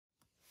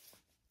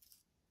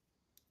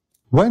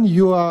When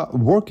you are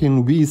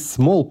working with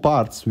small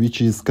parts which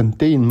is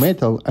contain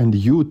metal and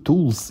your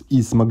tools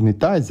is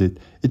magnetized,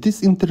 it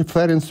is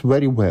interference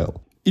very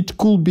well. It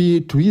could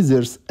be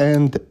tweezers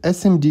and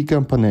SMD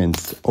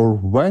components, or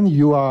when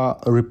you are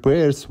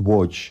repairs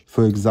watch,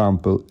 for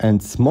example,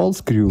 and small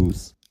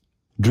screws,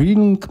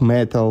 drilling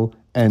metal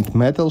and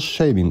metal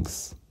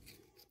shavings.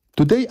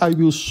 Today I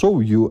will show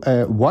you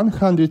a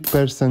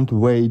 100%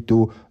 way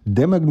to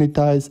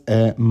demagnetize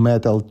a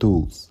metal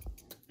tools.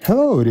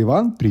 Hello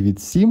everyone, привіт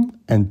всім,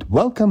 and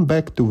welcome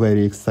back to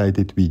very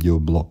excited video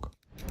blog.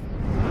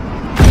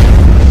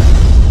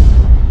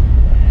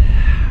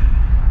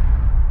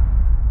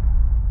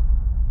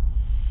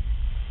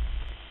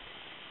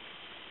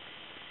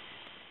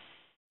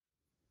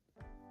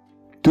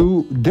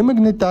 To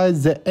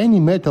demagnetize any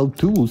metal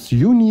tools,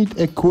 you need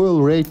a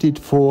coil rated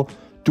for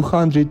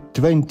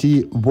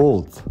 220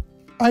 volts.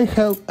 I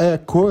have a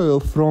coil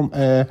from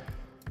a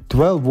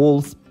 12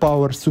 volts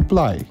power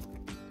supply.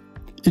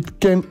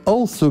 It can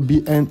also be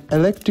an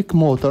electric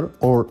motor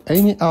or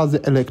any other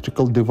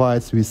electrical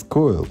device with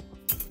coil.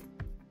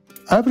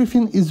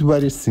 Everything is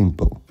very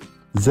simple.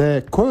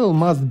 The coil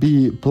must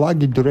be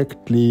plugged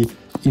directly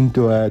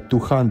into a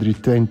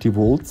 220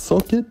 volt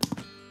socket,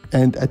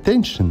 and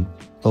attention,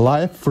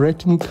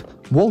 life-threatening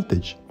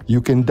voltage.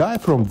 You can die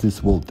from this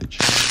voltage.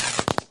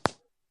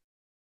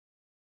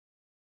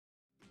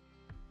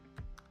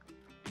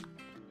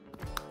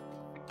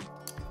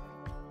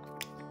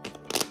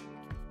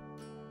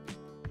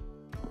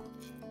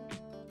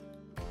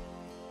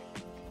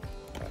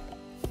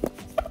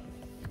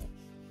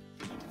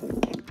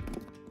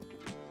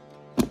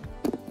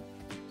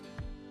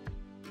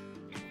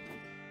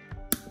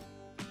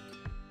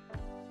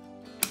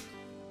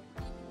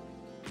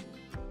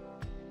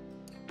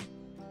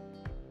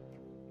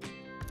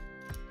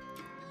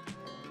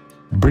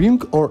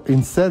 Bring or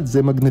insert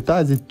the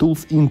magnetized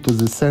tools into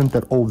the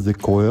center of the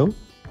coil.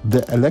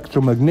 The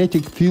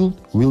electromagnetic field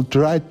will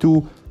try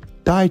to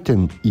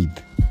tighten it.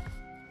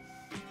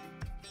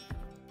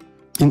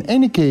 In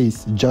any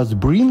case, just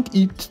bring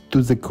it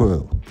to the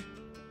coil.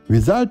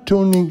 Without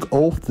turning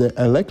off the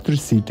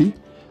electricity,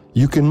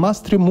 you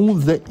must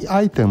remove the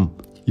item,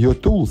 your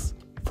tools,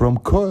 from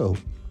coil.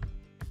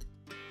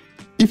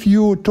 If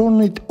you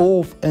turn it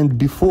off and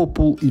before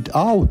pull it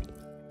out,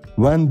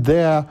 when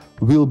there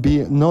will be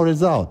no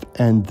result,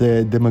 and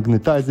the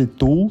demagnetized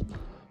tool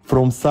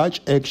from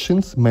such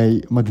actions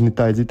may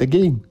magnetize it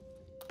again.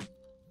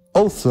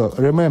 Also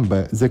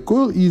remember, the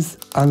coil is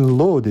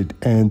unloaded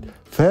and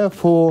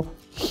therefore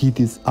heat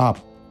is up.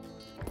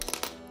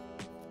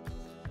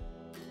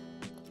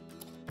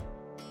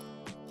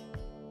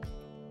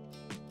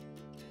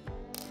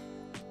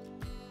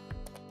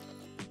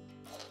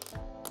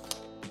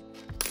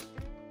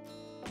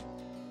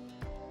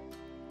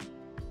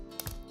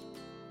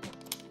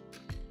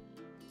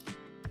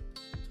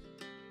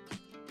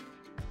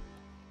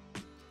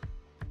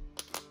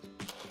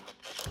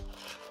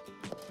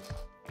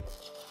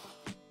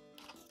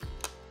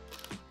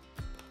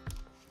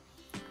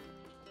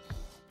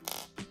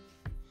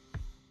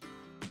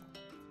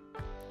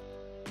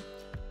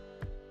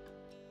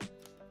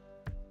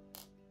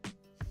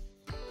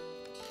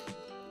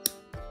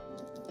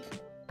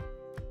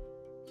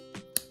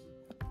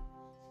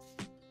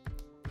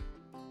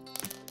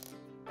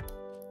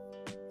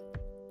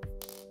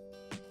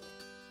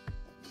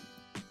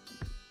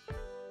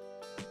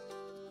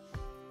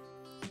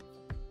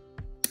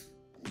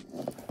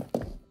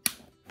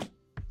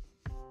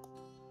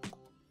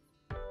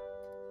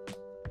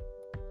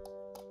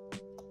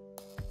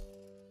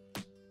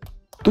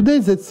 Today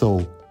that's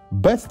all.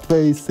 Best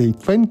way say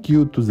thank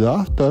you to the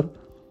author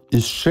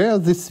is share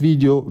this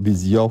video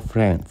with your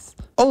friends.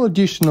 All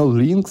additional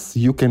links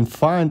you can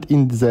find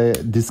in the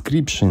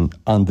description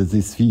under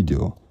this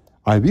video.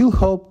 I will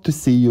hope to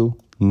see you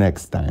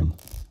next time.